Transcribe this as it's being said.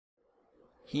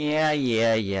Yeah,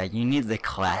 you need the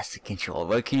classic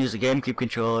controller. You can use the GameCube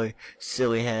controller,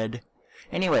 silly head.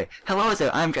 Anyway, hello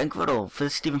there, I'm GiantGrotle. For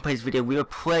this Steven Plays video, we are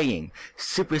playing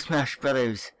Super Smash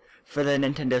Bros. For the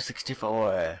Nintendo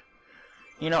 64.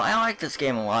 You know, I like this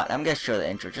game a lot. I'm gonna show the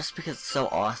intro just because it's so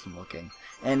awesome looking.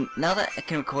 And now that I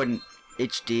can record in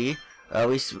HD, or at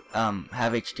least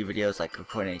have HD videos, like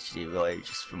recording HD really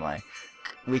just for my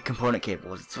weak component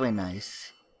cables, it's really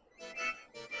nice.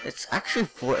 It's actually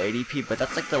 480p, but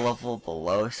that's like the level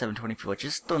below 720p, which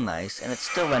is still nice, and it's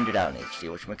still rendered out in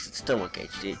HD, which makes it still look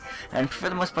HD. And for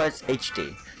the most part, it's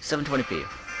HD, 720p.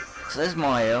 So there's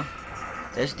Mario,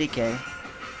 there's DK.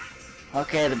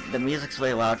 Okay, the music's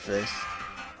really loud for this.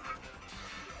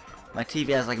 My TV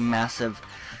has like massive,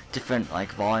 different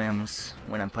like volumes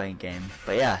when I'm playing a game.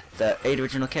 But yeah, the 8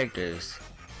 original characters.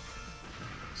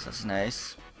 So that's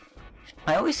nice.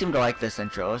 I always seem to like this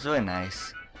intro. It was really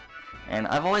nice. And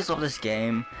I've always loved this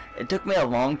game. It took me a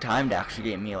long time to actually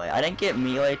get Melee. I didn't get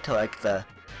Melee till like the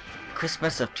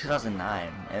Christmas of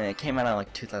 2009, and it came out in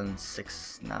like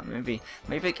 2006. No, maybe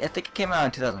I think it came out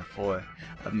in 2004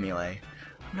 of Melee.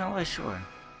 I'm not really sure.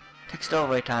 Takes still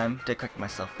away time to correct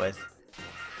myself with.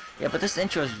 Yeah, but this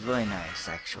intro is really nice,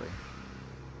 actually.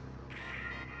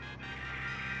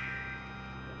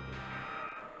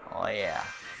 Oh yeah.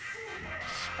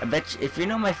 I bet you, if you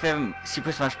know my favorite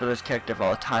Super Smash Bros. Character of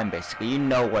all time, basically, you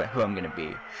know who I'm gonna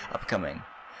be upcoming.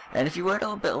 And if you wait a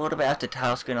little bit after the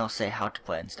title screen, I'll say how to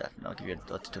play and stuff, and I'll give you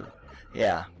what to do.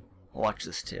 Yeah, watch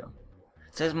this too.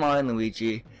 It says Mario and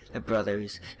Luigi, the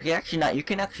brothers. You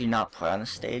can actually not play on the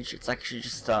stage. It's actually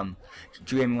just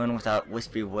Dreamland without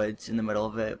wispy woods in the middle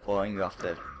of it, blowing you off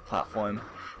the platform.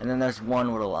 And then there's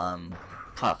one little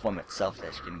platform itself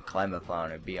that you can climb up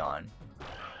on or be on.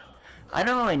 I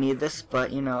don't really need this,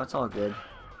 but you know, it's all good.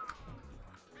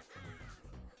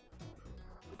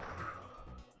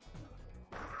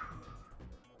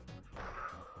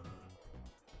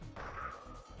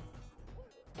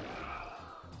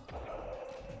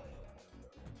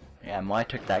 Yeah, Mario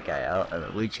took that guy out, or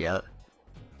Luigi out.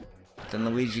 Then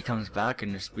Luigi comes back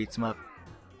and just beats him up.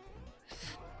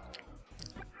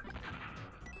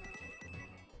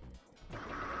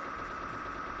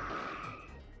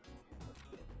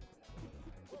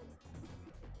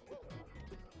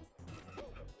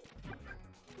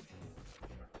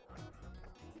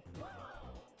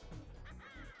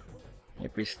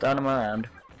 If we stun him around.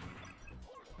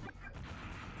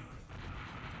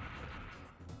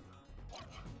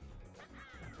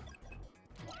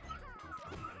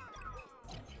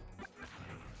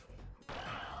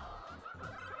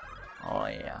 Oh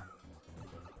yeah.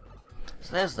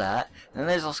 So there's that. And then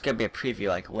there's also gonna be a preview,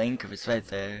 like Link, if it's right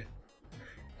there.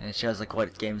 And it shows like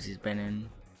what games he's been in.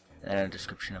 And a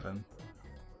description of him.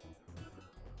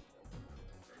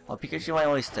 Well, Pikachu weighs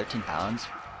at least 13 pounds.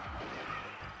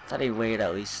 I thought he weighed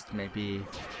at least maybe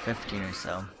 15 or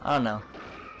so. I don't know.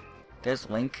 There's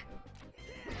Link.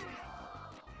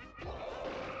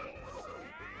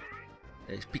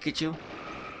 There's Pikachu.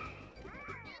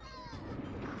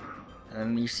 And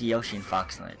then you see Yoshi and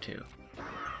Fox in there too.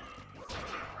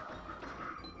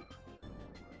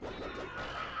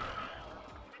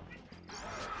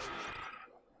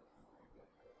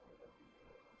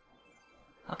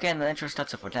 Okay, and the intro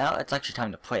starts off. Now it's actually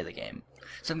time to play the game.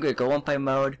 So I'm gonna go one player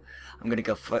mode. I'm gonna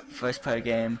go first player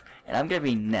game, and I'm gonna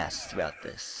be Ness throughout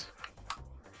this.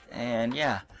 And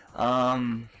yeah,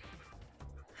 I'm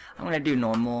gonna do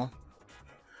normal.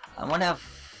 I wanna have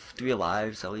 3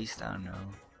 lives at least. I don't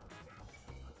know.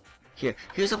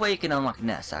 Here's a way you can unlock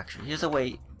Ness. Actually, here's a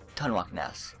way to unlock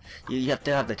Ness. You have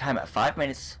to have the time at 5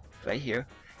 minutes right here.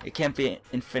 It can't be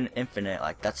infinite,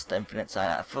 like that's the infinite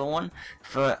sign.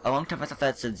 For a long time I thought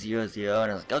that said 0, 0,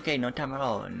 and I was like, okay, no time at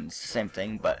all, and it's the same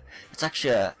thing, but it's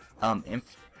actually a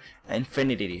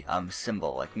infinity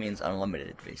symbol, like means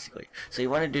unlimited basically. So you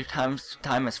want to do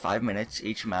time as 5 minutes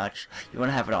each match. You want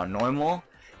to have it on normal,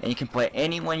 and you can play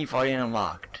anyone you've already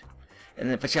unlocked, and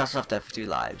then but you also have to have 3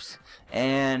 lives.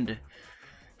 And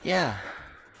yeah,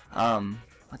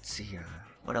 let's see here.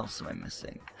 What else am I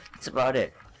missing? That's about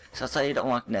it. So that's how you don't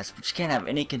unlock Ness, but you can't have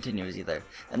any continues either.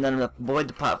 And then avoid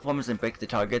the platforms and break the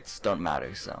targets don't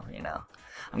matter, so, you know.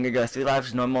 I'm gonna go 3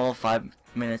 lives normal, 5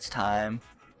 minutes time.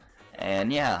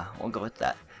 And yeah, we'll go with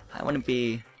that. I don't wanna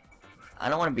be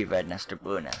red Ness or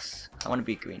blue Ness. I wanna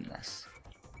be green Ness.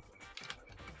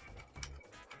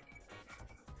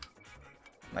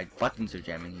 My buttons are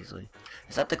jamming easily.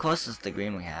 Is that the closest to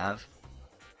green we have?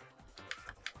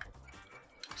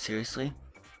 Seriously?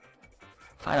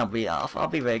 Fine, I'll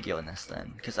be regular in this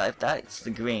then, because that's the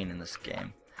green in this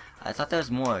game. I thought there was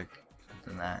more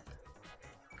than that.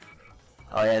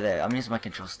 Oh yeah, there. I'm using my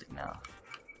control stick now.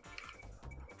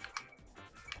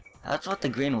 That's what the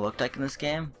green looked like in this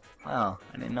game? Wow,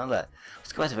 I didn't know that.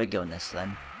 Let's go with Rigo in this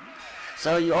then.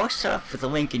 So you always start off with a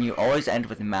Link and you always end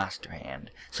with Master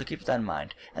Hand. So keep that in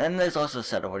mind. And then there's also a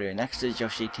set order. Next is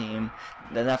Yoshi team.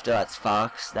 Then after that's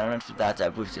Fox. Then after that's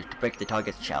our booster to break the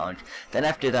target's challenge. Then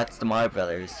after that's the Mario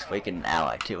Brothers, where you get an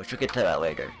ally too, which we'll get to that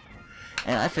later.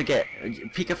 And I forget,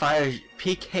 PK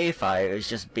Fire is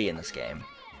just B in this game.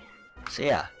 So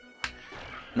yeah.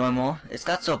 Normal. It's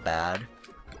not so bad.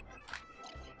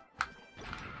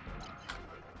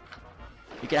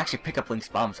 You can actually pick up Link's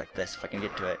bombs like this if I can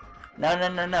get to it. No,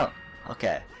 no, no, no.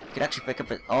 Okay. You can actually pick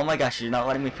up it. Oh my gosh, you're not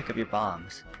letting me pick up your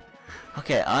bombs.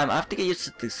 Okay, I have to get used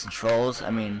to these controls. I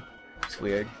mean, it's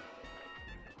weird.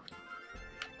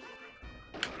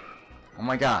 Oh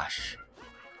my gosh.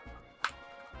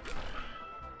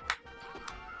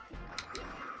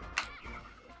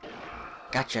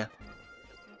 Gotcha.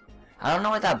 I don't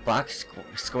know what that box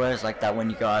square is like that when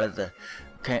you go out of the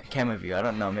camera view. I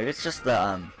don't know. Maybe it's just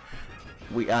the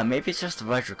maybe it's just the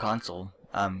virtual console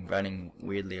running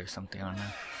weirdly or something. I don't know.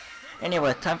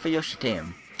 Anyway, time for Yoshi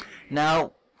team.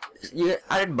 Now, you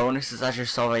added bonuses as you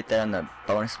saw right there in the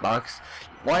bonus box.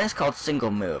 One is called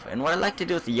single move, and what I like to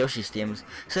do with the Yoshi teams,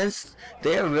 since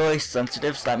they're really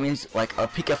sensitive, so that means like a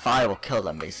Pika Fire will kill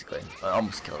them basically, or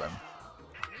almost kill them.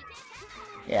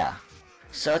 Yeah.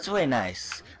 So it's really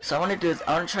nice. So I want to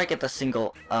try to get the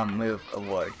single move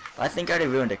award. But I think I already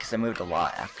ruined it because I moved a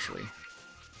lot actually.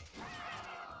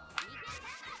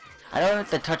 I don't have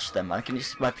to touch them. I can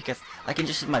just use my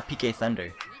PK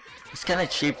Thunder. It's kind of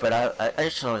cheap, but I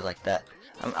just always like that.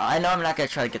 I know I'm not gonna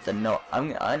try to get the no.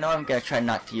 I know I'm gonna try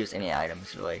not to use any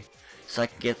items really, so I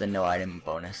can get the no item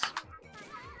bonus.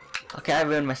 Okay, I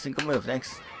ruined my single move.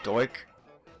 Thanks, dork.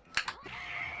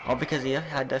 All because he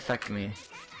had to affect me.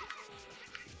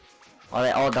 Oh,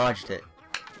 they all dodged it.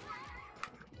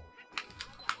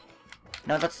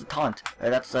 No, that's the taunt. Or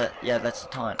that's the that's the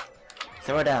taunt.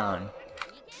 Throw it down.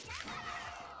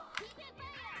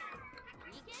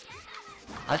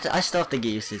 I still have to get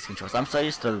used to these controls. I'm so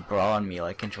used to the Brawl and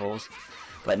Melee controls,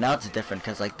 but now it's different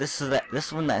because like this is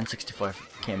when the N64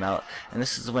 came out, and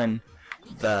this is when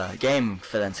the game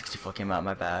for the N64 came out.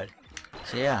 My bad.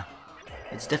 So yeah,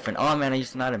 it's different. Oh man, I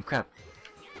used an item. Crap.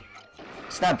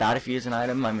 It's not bad if you use an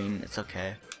item. I mean, it's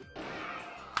okay.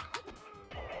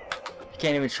 You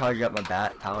can't even charge up my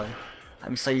bat power.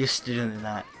 I'm so used to doing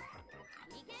that.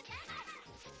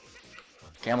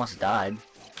 Okay, I almost died.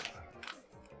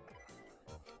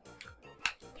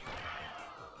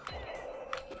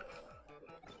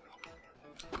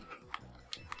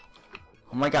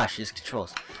 Oh my gosh, these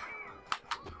controls.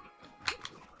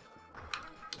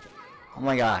 Oh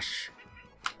my gosh.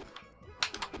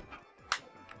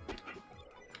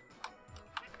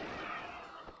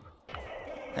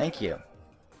 Thank you.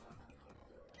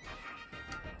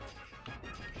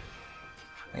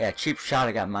 Yeah, cheap shot,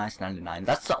 I got -99.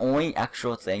 That's the only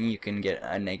actual thing you can get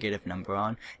a negative number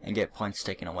on and get points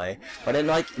taken away. But in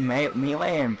like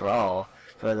Melee and Brawl,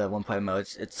 for the one-player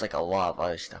modes, it's like a lot of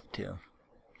other stuff too.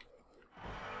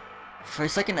 For a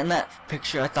second in that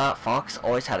picture, I thought Fox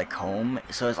always had a comb,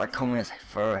 so it's like combing his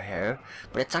fur or hair,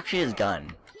 but it's actually his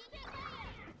gun.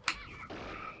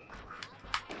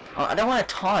 Oh, I don't want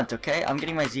to taunt, okay? I'm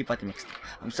getting my Z button mixed up.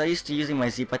 I'm so used to using my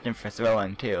Z button for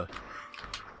throwing too.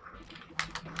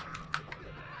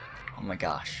 Oh my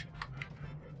gosh.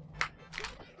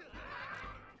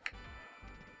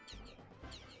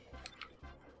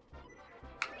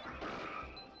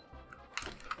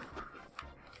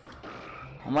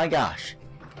 Oh my gosh.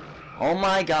 Oh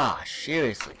my gosh,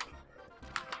 seriously.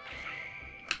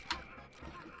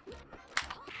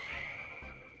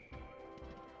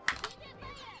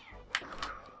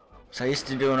 So I used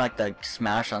to do like the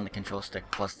smash on the control stick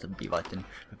plus the B button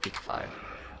with Pika Fire.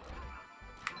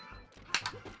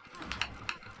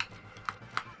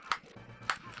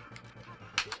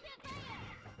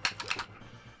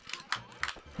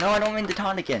 No, I don't mean to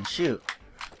taunt again, shoot.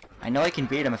 I know I can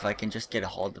beat him if I can just get a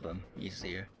hold of him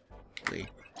easier.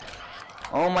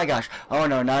 Oh my gosh. Oh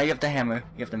no, now you have the hammer.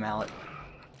 You have the mallet.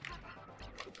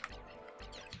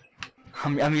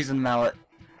 I'm using the mallet.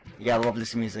 You gotta love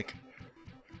this music.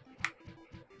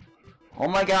 Oh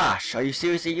my gosh, are you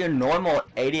seriously? You're a normal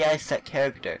 80i set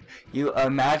character. You are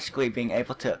magically being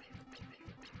able to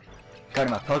go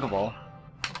to my Pokeball.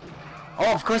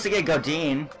 Oh, of course I get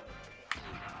Godin.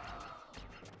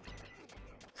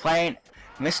 Playing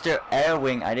Mr.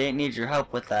 Airwing, I didn't need your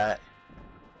help with that.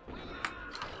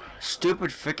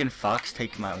 Stupid freaking Fox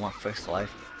taking my first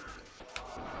life.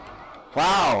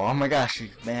 Wow, oh my gosh, I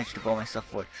managed to blow myself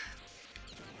forward.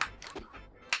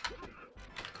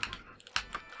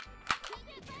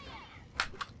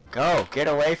 Go! Get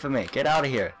away from me! Get out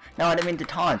of here! No, I didn't mean to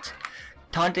taunt!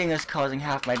 Taunting is causing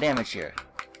half my damage here.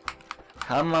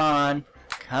 Come on!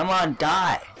 Come on,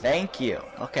 die! Thank you!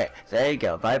 Okay, there you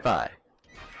go. Bye-bye.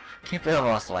 Can't believe I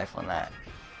lost life on that.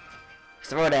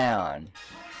 Throw down!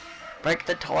 Break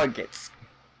the targets!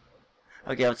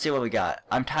 Okay, let's see what we got.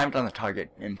 I'm timed on the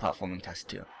target in platforming test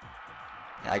 2.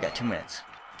 Yeah, I got 2 minutes.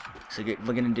 So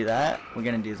we're gonna do that. We're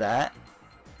gonna do that.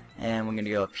 And we're gonna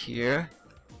go up here.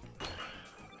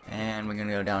 And we're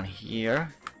gonna go down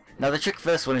here. Now the trick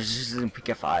for this one is just using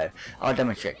Pikachu. I'll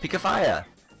demonstrate. Pikachu!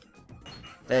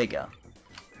 There you go.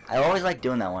 I always like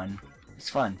doing that one. It's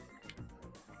fun.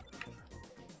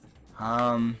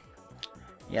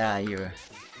 Yeah, I'll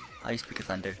use Pika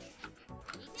Thunder.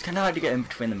 It's kinda hard to get in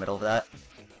between the middle of that.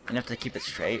 You have to keep it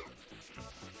straight.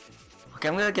 Okay,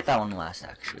 I'm gonna get that one last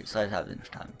actually, so I have enough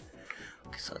time.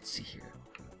 Okay, so let's see here.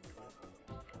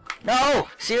 No!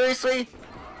 Seriously?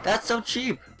 That's so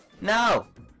cheap! No!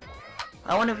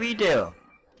 I want a redo!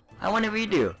 I want a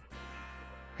redo!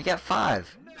 I got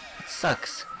 5. It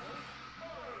sucks.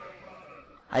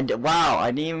 Wow,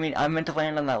 I meant to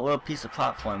land on that little piece of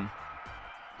platform.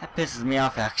 That pisses me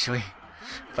off actually.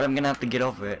 But I'm gonna have to get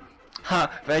over it.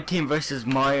 Ha! Red team versus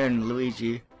Mario and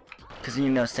Luigi. Cause you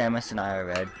know Samus and I are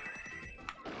red.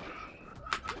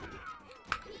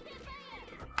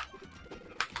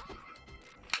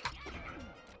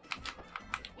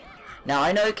 Now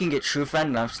I know you can get True Friend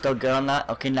and I'm still good on that.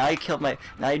 Okay, now you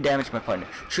damaged my partner.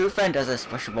 True Friend as a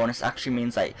special bonus actually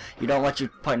means that you don't let your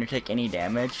partner take any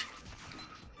damage.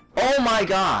 Oh my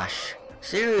gosh!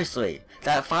 Seriously,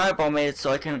 that fireball made it so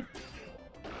I can.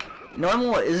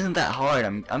 Normal isn't that hard.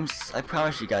 I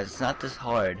promise you guys, it's not this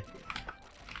hard.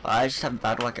 I just have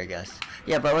bad luck, I guess.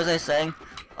 Yeah, but what was I saying?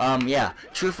 Yeah,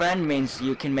 True Friend means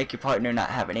you can make your partner not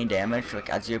have any damage,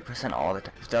 like at 0% all the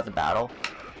time throughout the battle.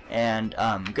 And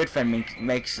Good Friend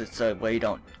makes it so where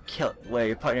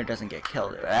your partner doesn't get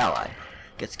killed, or ally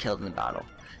gets killed in the battle.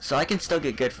 So I can still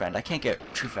get Good Friend. I can't get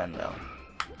True Friend though.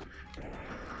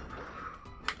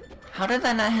 How did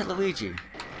that not hit Luigi?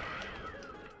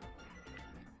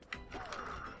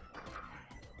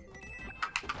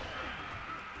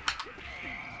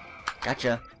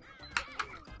 Gotcha.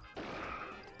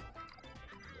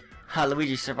 Ha,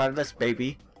 Luigi survived this,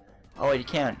 baby. Oh wait, you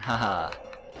can't. Haha.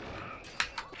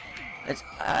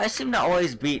 I seem to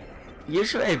always beat.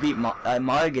 Usually I beat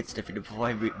Mario gets defeated before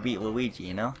I beat Luigi,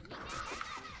 you know?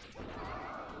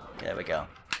 Okay, there we go.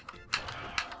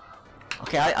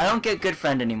 Okay, I don't get Good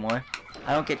Friend anymore.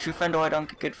 I don't get True Friend or I don't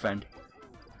get Good Friend.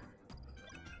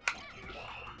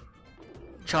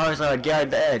 Charizard, guard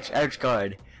the edge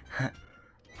guard.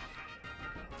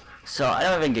 So I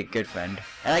don't even get Good Friend.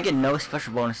 And I get no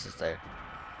special bonuses there.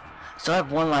 So I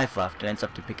have 1 life left and it's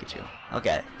up to Pikachu.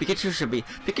 Okay,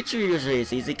 Pikachu usually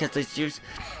is easy because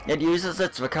it uses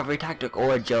its recovery tactic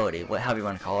or agility, however you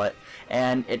want to call it.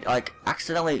 And it like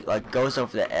accidentally like goes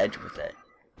over the edge with it.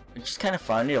 It's just kind of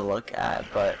funny to look at,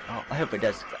 but I hope it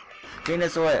does.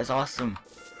 Venusaur is awesome.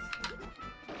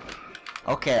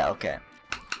 Okay, okay.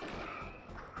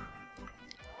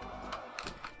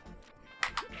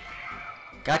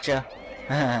 Gotcha.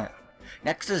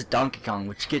 Next is Donkey Kong,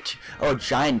 which gets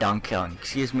Giant Donkey Kong.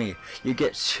 Excuse me. You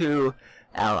get 2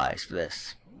 allies for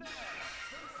this.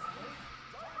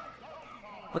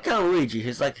 Look at Luigi.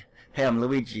 He's like, hey, I'm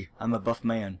Luigi. I'm a buff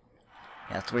man.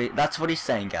 Yeah, that's what he's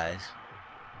saying, guys.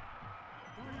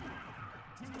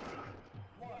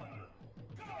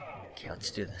 Okay,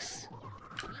 let's do this.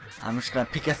 I'm just gonna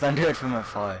pick a Thunder from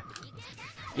afar.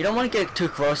 You don't want to get too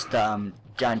close to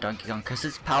Giant Donkey Kong because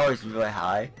his power is really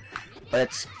high,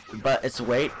 but its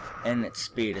weight and its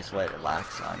speed is what it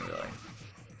lacks on, really.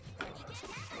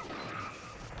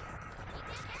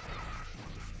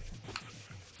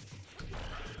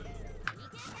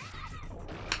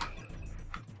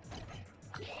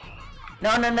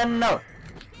 No, no, no, no, no!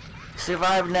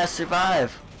 Survive, Ness,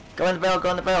 survive! Go in the barrel,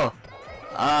 go in the barrel!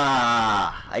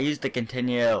 Ah, I used to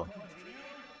continue.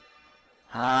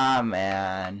 Ah,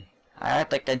 man. I have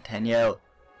to continue.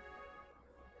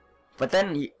 But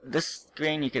then, this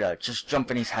screen, you could just jump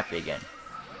and he's happy again.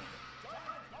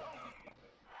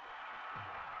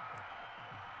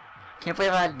 Can't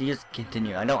believe I had to use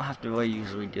continue. I don't have to really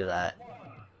usually do that.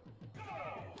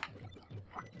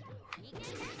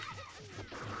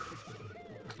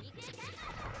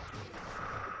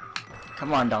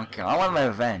 Come on, Donkey Kong. I want my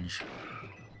revenge.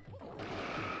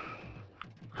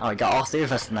 Oh, I got all 3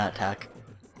 of us in that attack.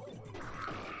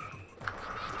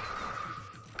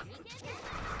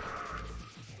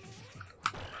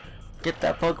 Get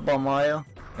that Pokeball, Mario.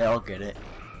 Yeah, I'll get it.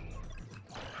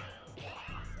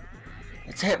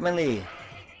 It's a Hitmonlee.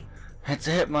 It's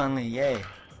a Hitmonlee, yay.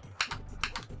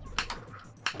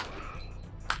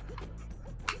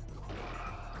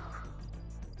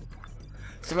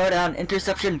 Throw down,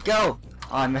 interception, go!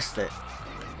 Oh, I missed it.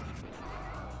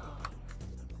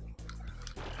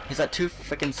 He's at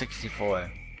 264.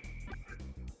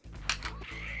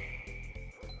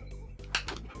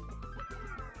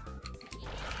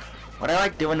 What I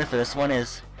like doing for this one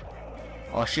is,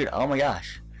 oh shoot, oh my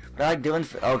gosh. What I like doing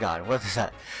for, oh god, what is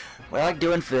that? What I like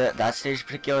doing for that stage in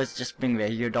particular is just being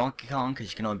regular Donkey Kong, because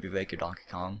you can only be regular Donkey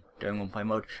Kong during one play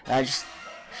mode. And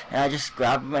I just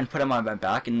grab him and put him on my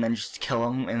back and then just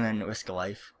kill him and then risk a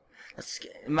life.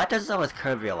 Matt does that with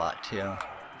Kirby a lot too.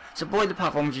 So avoid the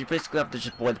platforms, you basically have to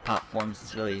just avoid the platforms,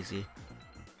 it's really easy.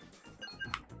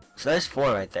 So there's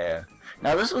 4 right there.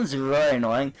 Now this one's really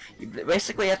annoying. You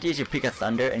basically have to use your Peak of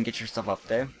Thunder and get yourself up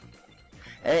there.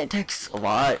 And it takes a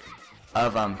lot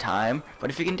of time, but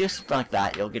if you can do something like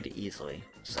that, you'll get it easily.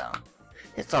 So,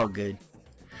 it's all good.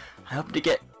 I hope to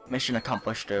get mission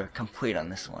accomplished or complete on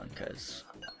this one, because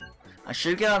I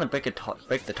should get on the break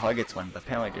the targets one, but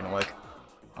apparently it didn't work.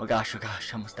 Oh gosh, I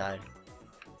almost died.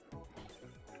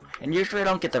 And usually I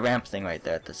don't get the ramp thing right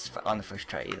there on the first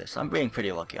try either, so I'm being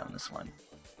pretty lucky on this one.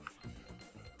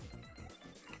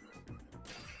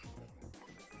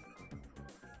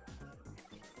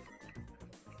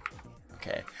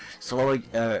 Okay, slowly,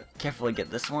 carefully get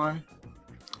this one,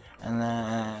 and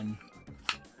then,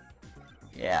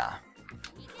 yeah,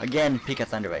 again, Peak of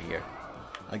Thunder right here.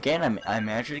 Again, I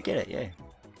managed to get it, yay.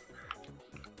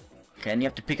 Okay, and you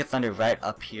have to Peak of Thunder right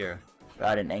up here,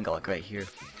 right at an angle, like right here.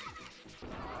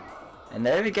 And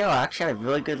there we go, I actually had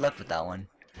really good luck with that one.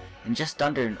 In just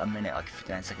under a minute, like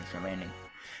 59 seconds remaining.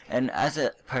 And as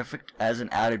an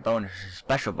added bonus,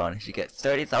 special bonus, you get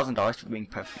 $30,000 for being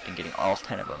perfect and getting all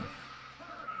 10 of them.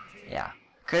 Yeah,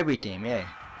 Kirby team, yay.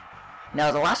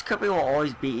 Now the last Kirby will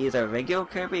always be either a regular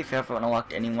Kirby if you haven't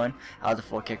unlocked anyone out of the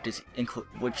 4 characters,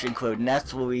 which include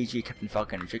Ness, Luigi, Captain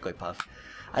Falcon, and Jigglypuff.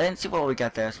 I didn't see what we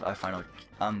got there as our final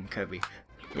Kirby.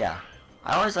 Yeah,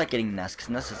 I always like getting Ness because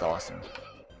Ness is awesome.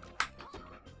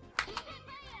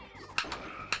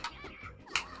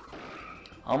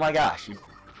 Oh my gosh, you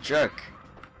jerk.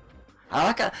 I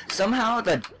like how somehow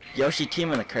the Yoshi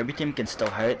team and the Kirby team can still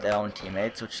hurt their own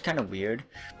teammates, which is kind of weird,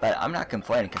 but I'm not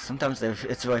complaining because sometimes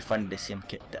it's really funny to see them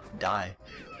die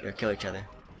or kill each other.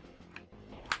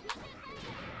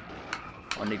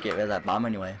 I wanted to get rid of that bomb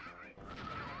anyway.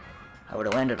 I would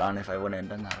have landed on it if I wouldn't have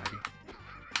done that already.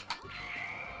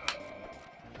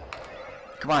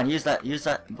 Come on, use that,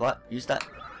 what? Use that.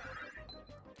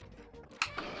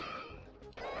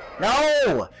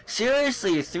 No!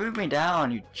 Seriously, you threw me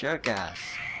down, you jerk ass.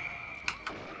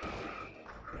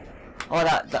 Oh,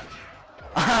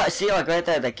 that. See, like right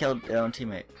there, they killed their own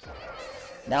teammate.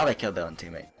 Now they killed their own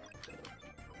teammate.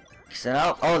 So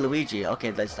now, oh, Luigi.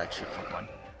 Okay, that's that shit Pokemon.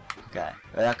 Okay,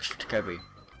 that's to Kirby.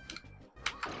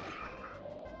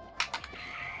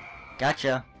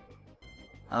 Gotcha.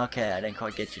 Okay, I didn't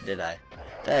quite get you, did I?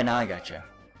 There, now I gotcha.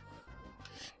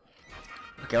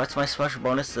 Okay, what's my special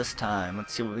bonus this time?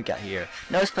 Let's see what we got here.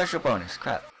 No special bonus,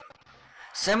 crap.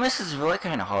 Samus is really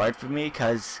kind of hard for me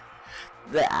because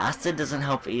the acid doesn't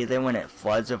help either when it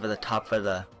floods over the top of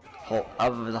the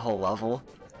whole level.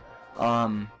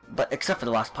 But except for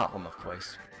the last platform, of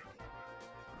course.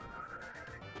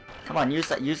 Come on, use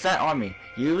that on me.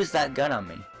 Use that gun on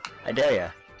me. I dare ya.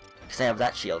 Because I have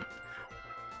that shield.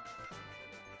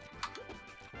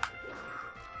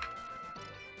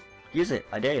 Use it,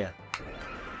 I dare ya.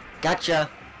 Gotcha!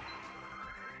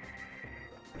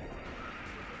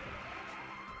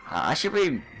 I should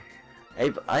be...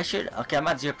 okay, I'm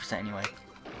at 0% anyway.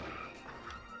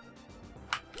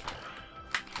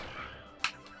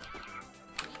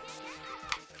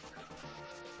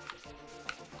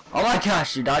 Oh my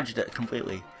gosh, you dodged it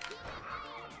completely.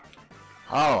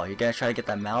 Oh, you're gonna try to get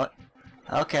that mallet?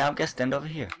 Okay, I'm gonna stand over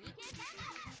here.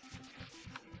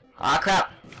 Ah,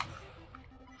 crap!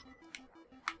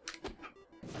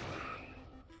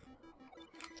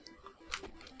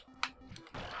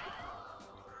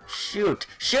 Shoot!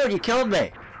 Shoot! You killed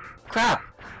me! Crap!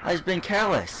 I was being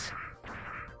careless.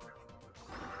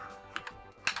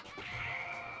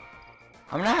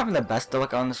 I'm not having the best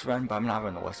luck on this run, but I'm not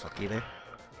having the worst luck either.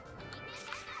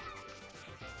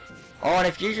 Oh, and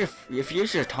if you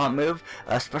use your taunt move,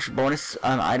 a special bonus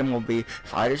item will be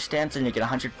fighter stance, and you get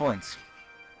 100 points.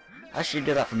 I should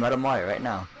do that for Metal Mario right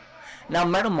now. Now,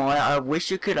 Metal Mario, I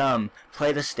wish you could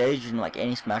play the stage in like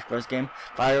any Smash Bros. Game,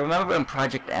 but I remember in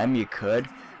Project M you could.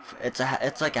 It's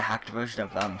like a hacked version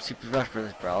of Super Smash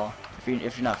Bros. Brawl.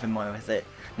 If you're not familiar with it,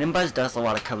 Nimbuzz does a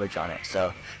lot of coverage on it,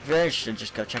 so if you're interested,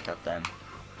 just go check out them.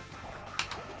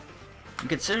 I'm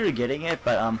considering getting it,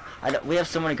 but we have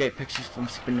so many great pictures from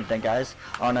Super Nintendo guys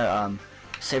on a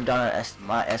saved on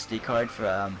my SD card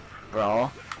for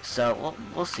Brawl. So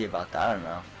we'll see about that. I don't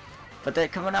know. But they're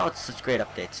coming out with such great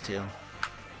updates too.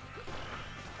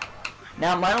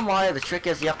 Now, Mario, the trick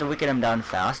is you have to weaken him down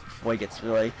fast before he gets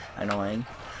really annoying.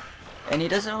 And he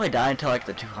doesn't really die until like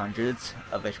the 200s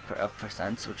of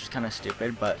percents, which is kind of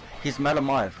stupid, but he's Metal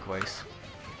Mario, of course.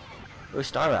 Ooh,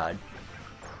 Star Rod.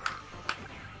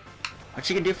 What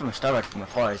you can do from a Star Rod from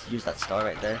afar is use that star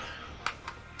right there.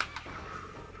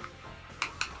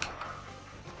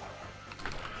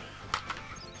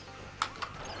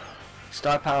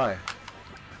 Star power.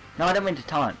 No, I don't mean to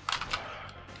taunt.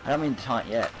 I don't mean to taunt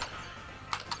yet.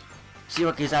 See,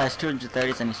 look, he's at his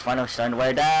 230s and he's finally starting to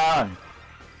wear down.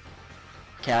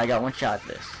 Okay, I got one shot at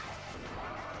this.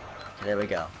 Okay, there we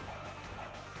go.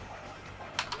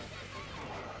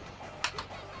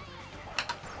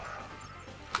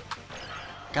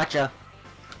 Gotcha.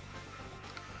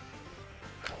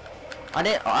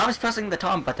 I was pressing the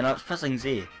taunt button, I was pressing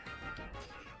Z.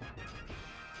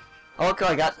 Oh,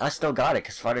 okay, I still got it,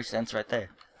 because Fighter stands right there.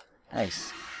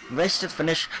 Nice. Race to the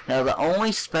finish. Now, the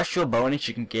only special bonus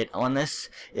you can get on this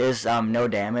is no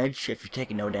damage, if you're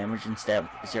taking no damage instead of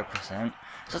 0%.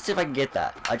 So let's see if I can get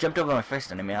that. I jumped over my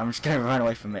first enemy, I'm just gonna run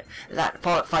away from it. That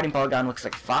fighting polygon looks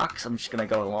like a fox, I'm just gonna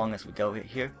go along as we go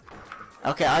here.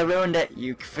 Okay, I ruined it.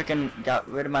 You freaking got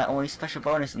rid of my only special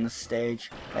bonus in this stage.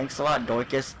 Thanks a lot,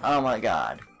 Dorcas. Oh my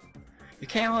god. You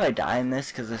can't really die in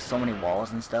this because there's so many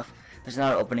walls and stuff. There's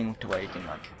not an opening to where you can,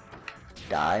 like,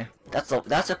 die. That's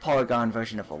a polygon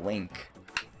version of a Link.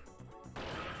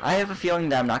 I have a feeling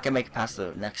that I'm not gonna make it past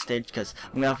the next stage because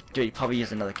I'm gonna have to probably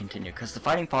use another continue. Because the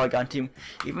fighting polygon team,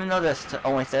 even though there's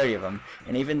only 30 of them,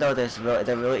 and even though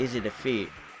they're really easy to defeat,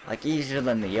 like easier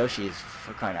than the Yoshis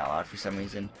for crying out loud for some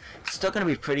reason, it's still gonna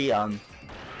be pretty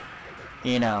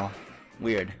you know,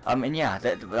 weird. And yeah,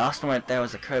 the last one right there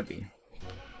was a Kirby.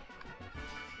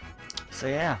 So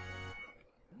yeah.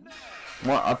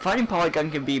 Well, a fighting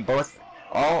polygon can be both,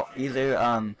 either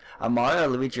a Mario,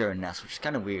 Luigi, or a Ness, which is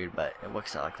kind of weird, but it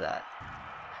works out like that.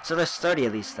 So there's 30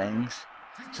 of these things.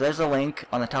 So there's a Link,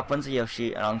 on the top one's a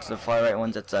Yoshi, and on the far right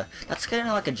one's that's kind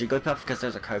of like a Jigglypuff because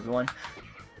there's a Kirby one.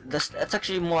 It's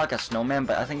actually more like a snowman,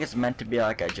 but I think it's meant to be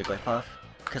like a Jigglypuff.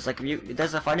 Because like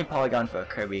there's a fighting polygon for a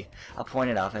Kirby. I'll point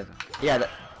it out.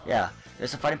 Yeah,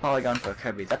 there's a fighting polygon for a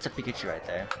Kirby. That's a Pikachu right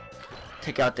there.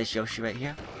 Take out this Yoshi right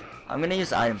here. I'm gonna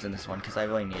use items in this one because I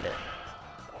really need it.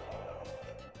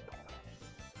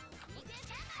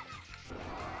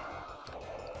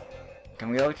 Can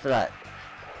we wait for that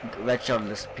red shell to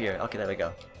disappear? Okay, there we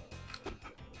go.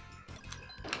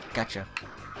 Gotcha.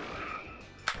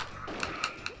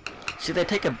 See, they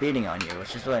take a beating on you,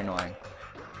 which is really annoying.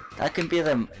 That could be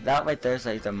that right there is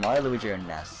either Mario, Luigi, or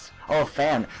Ness. Oh, a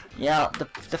fan. Yeah,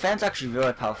 the fan's actually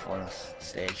really powerful in this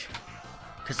stage.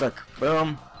 Cause look,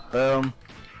 boom, boom.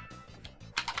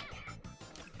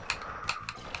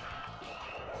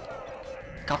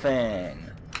 Coughing.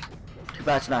 Too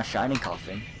bad it's not shining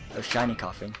coughing. Or shiny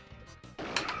coughing.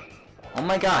 Oh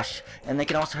my gosh! And they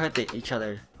can also hurt each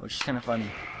other, which is kind of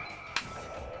funny.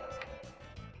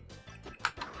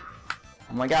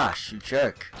 Oh my gosh, you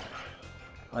jerk.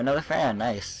 Oh, another fan,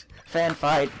 nice. Fan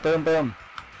fight, boom boom.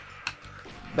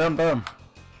 Boom boom.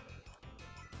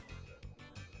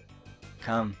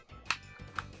 Come.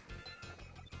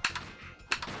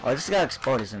 Oh, this got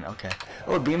exploded, isn't it? Okay.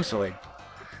 Oh, a beam sword.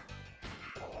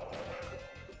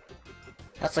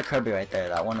 That's a Kirby right there,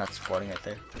 that one that's floating right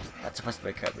there. That's supposed to be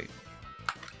a Kirby.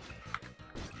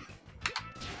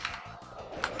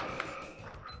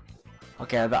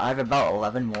 Okay, I have about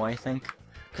 11 more, I think.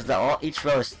 Because each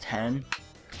row is 10.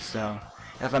 So,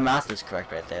 if my math is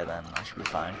correct right there, then I should be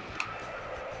fine.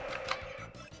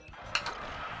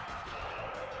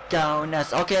 Go,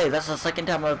 Ness. Okay, that's the second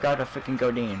time I've got a freaking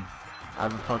Godine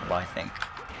out of a Pokeball, I think.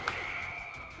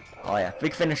 Oh yeah,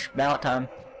 big finish, ballot time.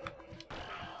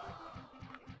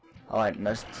 Alright,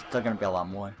 there's still gonna be a lot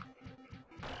more.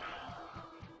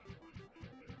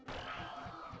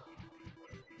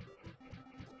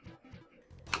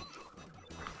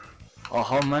 Oh,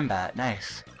 home run bat,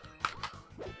 nice.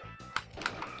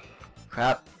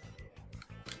 Crap.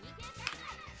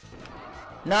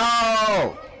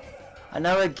 No!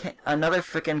 Another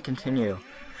freaking continue.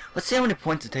 Let's see how many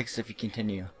points it takes if you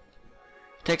continue.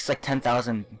 It takes like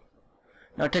 10,000.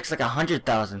 No, it takes like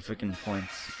 100,000 freaking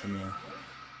points from you.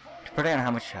 Depending on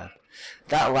how much you have.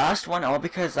 That last one, all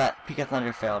because that Pika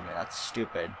Thunder failed me. That's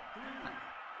stupid.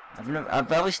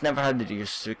 I've at least never had to do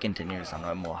 3 continues on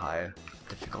a more higher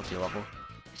difficulty level.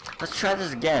 Let's try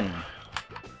this again.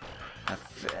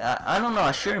 I don't know,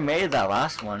 I sure made that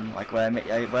last one, like when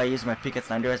I used my Pika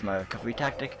Thunder as my recovery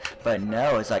tactic, but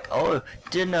no, it's like, oh,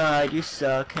 denied, you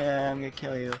suck, I'm gonna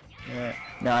kill you. Yeah.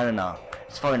 No, I don't know.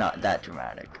 It's probably not that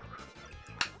dramatic.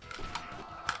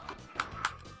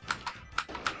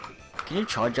 Can you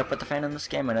charge up with the fan in this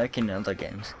game? I know you can in other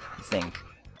games, I think.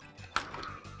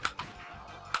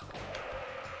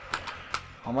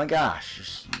 Oh my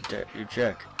gosh, you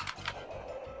jerk.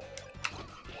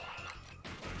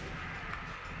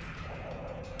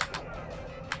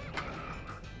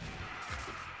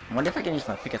 I wonder if I can use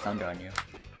my Pick of Thunder on you.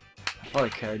 I probably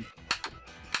could.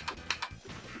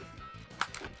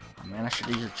 Oh man, I should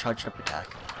use a charged up attack.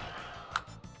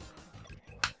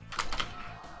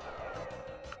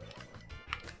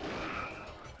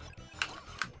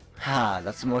 Ha,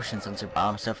 that's a motion sensor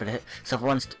bomb, so if it hit, so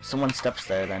if someone steps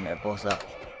there, then it blows up.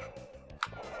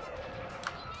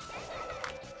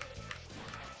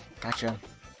 Gotcha.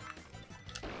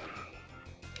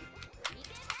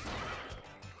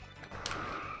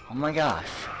 Oh my gosh.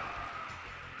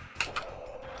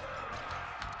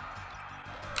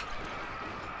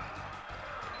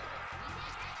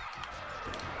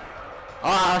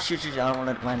 Oh, shoot, I don't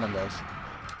want to land on those.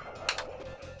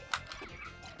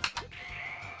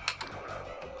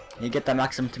 You get that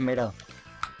maximum tomato.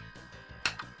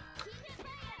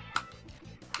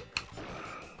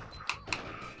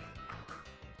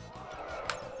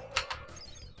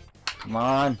 Come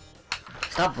on.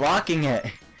 Stop blocking it.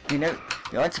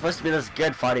 You aren't supposed to be this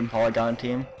good fighting Polygon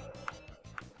team.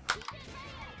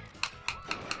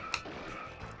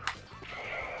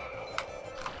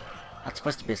 That's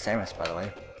supposed to be a Samus, by the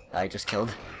way. That I just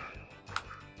killed.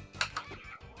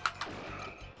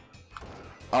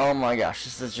 Oh my gosh,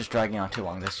 this is just dragging on too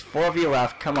long. There's 4 of you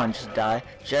left. Come on, just die.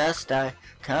 Just die.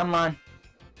 Come on.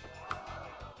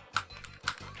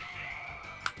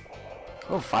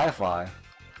 Oh, Firefly.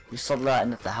 You sold that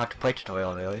in the how to play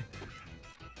tutorial, really.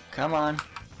 Come on.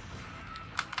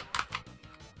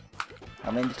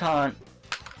 I mean the taunt.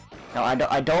 No,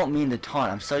 I don't mean the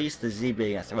taunt. I'm so used to Z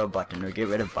being a throw button or get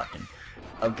rid of button.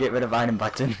 Oh, get rid of item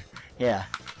button. Yeah,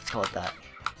 let's call it that.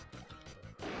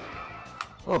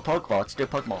 Oh, Pokeball. Let's do a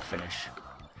Pokeball finish.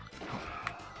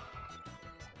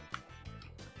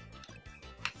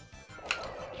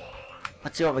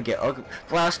 Let's see what we get. Oh,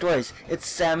 Blastoise. It's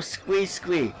Sam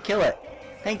Squee. Kill it.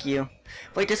 Thank you.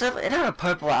 Wait, it have a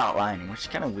purple outlining, which is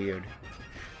kind of weird.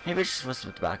 Maybe it's just supposed to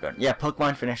be the background. Yeah,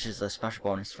 Pokemon finishes a special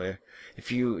bonus for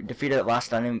if you defeated the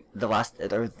last enemy, the last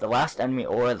enemy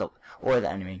or the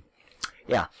enemy.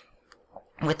 Yeah,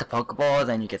 with the Pokeball,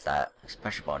 then you get that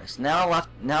special bonus. Now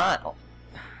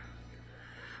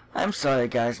I'm sorry,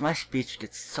 guys. My speech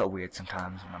gets so weird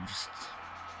sometimes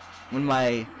when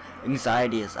my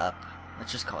anxiety is up.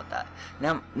 Let's just call it that.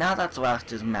 Now that's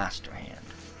left is Master Hand.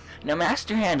 Now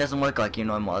Master Hand doesn't work like your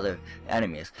normal other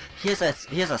enemies. He has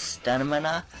a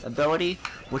stamina ability,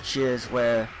 which is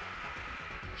where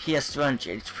he has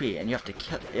 300 HP, and you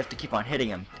have to keep on hitting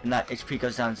him, and that HP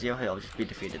goes down 0. He'll just be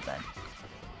defeated then.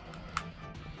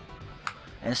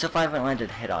 And so far I haven't landed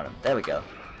a hit on him. There we go.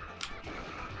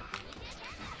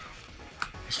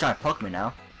 He's trying to poke me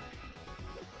now.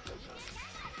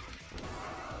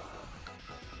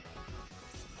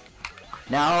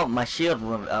 Now my shield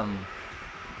will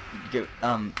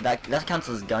that counts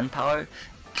as gun power,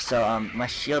 so my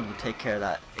shield will take care of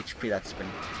that HP that's been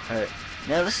hurt.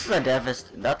 Now this is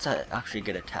that's actually a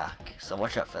good attack, so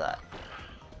watch out for that.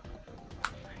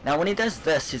 Now when he does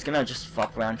this, he's gonna just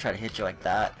flop around, try to hit you like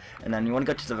that, and then you want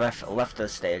to go to the left of the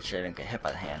stage and get hit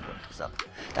by the hand when it comes up.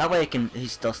 That way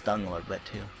he's still stung a little bit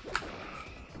too.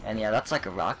 And yeah, that's like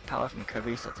a rock power from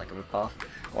Kirby, so it's like a ripoff.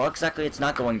 Well, exactly, it's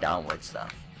not going downwards though.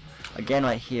 Again,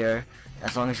 right here,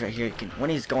 as long as right here, when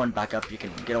he's going back up, you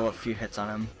can get a few hits on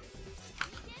him.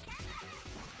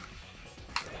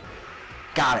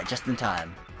 Got it, just in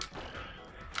time.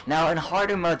 Now in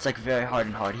harder modes, like very hard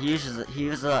and hard, he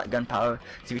uses that gun power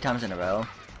 3 times in a row.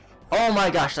 Oh my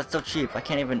gosh, that's so cheap. I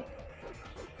can't even.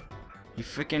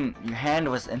 Your hand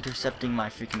was intercepting my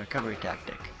freaking recovery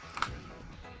tactic.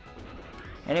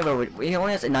 Anyway, he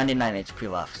only has a 99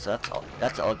 HP left, so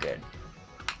that's all good.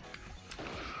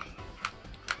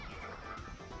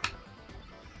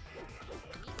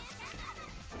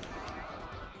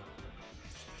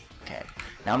 Okay,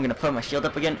 now I'm gonna put my shield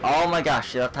up again. Oh my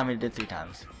gosh, that time I did 3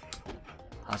 times.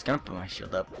 I was gonna put my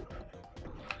shield up.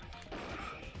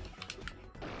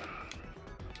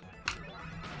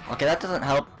 Okay, that doesn't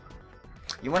help.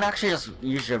 You wanna actually just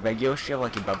use your regular shield,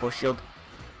 like your bubble shield.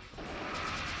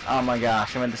 Oh my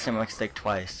gosh, I made the same mistake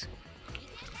twice.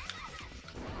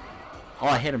 Oh,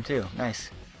 I hit him too. Nice.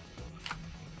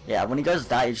 Yeah, when he does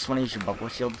that, you just want to use your bubble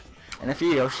shield. And if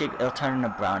you Yoshi, it'll turn into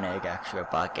a brown egg, actually, or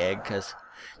a black egg, because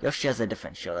Yoshi has a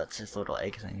different shield. That's his little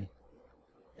egg thing.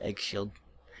 Egg shield.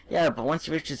 Yeah, but once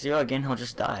he reaches 0 again, he'll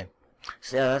just die.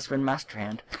 So yeah, that's been Master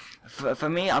Hand. For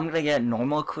me, I'm gonna get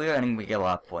normal clear and I'm gonna get a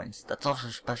lot of points. That's also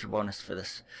a special bonus for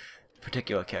this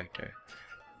particular character.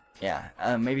 Yeah,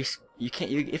 maybe you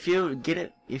can't. If you get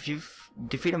it, if you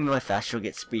defeat him really fast, you'll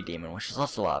get Speed Demon, which is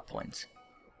also a lot of points.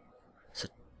 So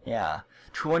yeah,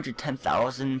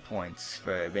 210,000 points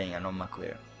for being a normal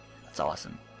clear. That's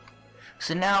awesome.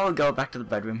 So now we go back to the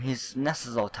bedroom. Ness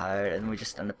is all tired, and we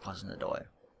just end up closing the door.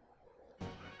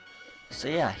 So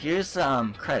yeah, here's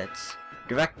credits.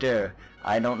 Director,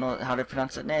 I don't know how to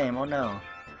pronounce that name. Oh no.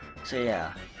 So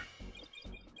yeah.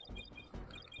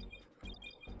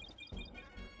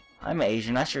 I'm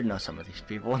Asian, I should know some of these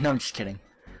people. No, I'm just kidding.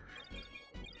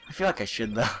 I feel like I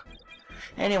should though.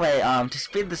 Anyway, to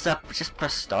speed this up, just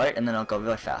press start and then I'll go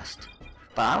really fast.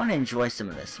 But I want to enjoy some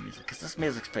of this music, because this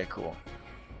music's pretty cool.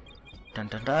 Dun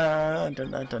dun dun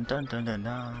dun dun dun dun dun dun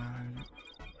dun.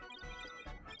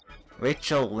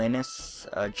 Rachel Linus,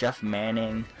 Jeff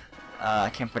Manning, I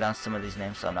can't pronounce some of these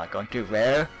names so I'm not going to.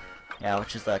 Rare, yeah,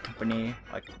 which is the company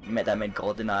like that made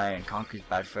GoldenEye and Conker's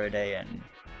Bad Fur Day and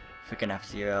freaking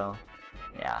F-Zero,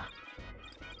 yeah,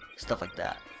 stuff like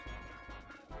that.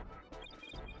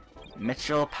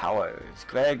 Mitchell Powers,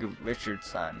 Greg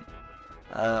Richardson,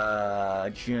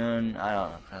 June, I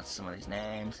don't know pronounce some of these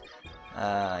names.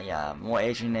 Yeah, more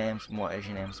Asian names, more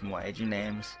Asian names, more Asian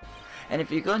names. And if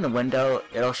you go in the window,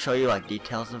 it'll show you like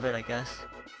details of it, I guess.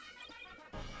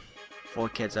 4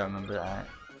 kids, I remember that.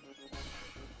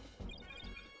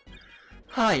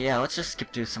 Oh yeah, let's just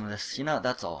skip through some of this. You know,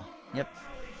 that's all. Yep.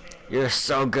 You're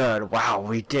so good. Wow,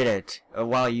 we did it. Or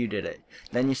wow, you did it.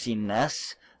 Then you see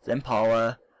Ness, then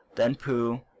Paula, then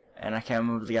Pooh, and I can't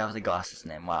remember the guy with the glasses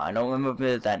name. Wow, I don't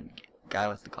remember that guy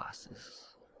with the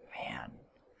glasses. Man,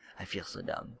 I feel so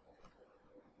dumb.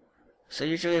 So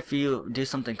usually if you do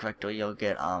something correctly, you'll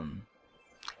get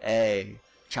a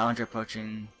challenger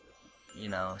approaching, you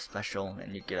know, special,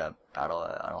 and you get a battle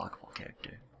unlockable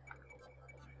character.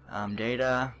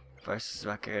 Data versus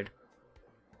record.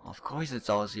 Of course it's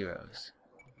all zeros.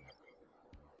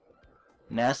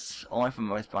 Ness, only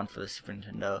from Earthbound for the Super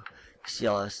Nintendo. See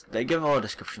all this. They give all the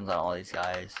descriptions on all these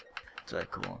guys. It's really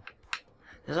cool.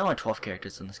 There's only 12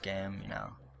 characters in this game, you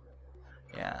know.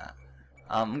 Yeah.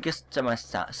 I'm just set my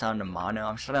sound to mono.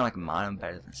 I'm starting like mono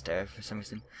better than stereo for some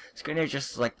reason. Screen is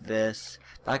just like this.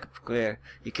 Backup clear.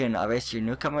 You can erase your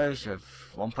newcomers, your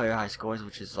 1-player high scores,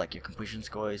 which is like your completion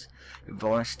scores, your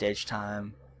bonus stage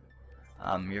time,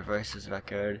 your versus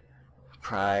record,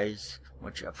 prize,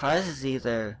 which a prize is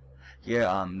either your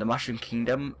the Mushroom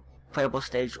Kingdom playable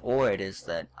stage, or it is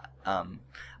that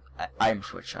item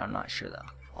switch. I'm not sure though.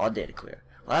 All data clear.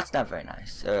 Well, that's not very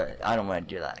nice. I don't want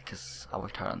to do that because I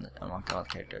worked hard on unlocking all the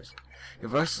characters. Your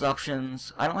versus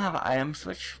options. I don't have an item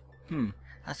switch.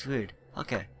 That's weird.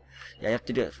 Okay. Yeah, you have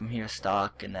to do it from here,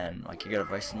 stock, and then like you get a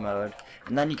racing mode,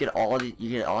 and then you get all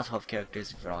 12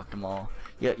 characters if you unlock them all.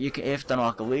 You have to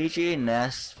unlock Luigi,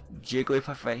 Ness,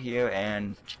 Jigglypuff right here,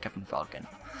 and Captain Falcon.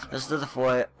 Those are the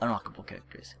 4 unlockable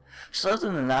characters. So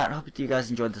other than that, I hope you guys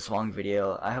enjoyed this long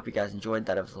video. I hope you guys enjoyed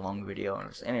that it was a long video and it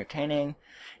was entertaining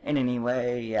in any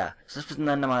way. Yeah. So this was the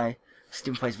end of my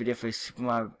Steven Plays video for Super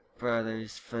Mario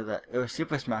Brothers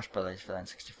Super Smash Brothers for the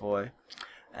N64.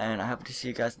 And I hope to see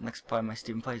you guys in the next part of my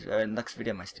Steven Plays, or next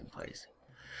video of my Steven Plays.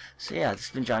 So yeah, this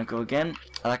has been GiantGrotle again.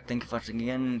 I'd like to thank you for watching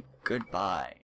again. Goodbye.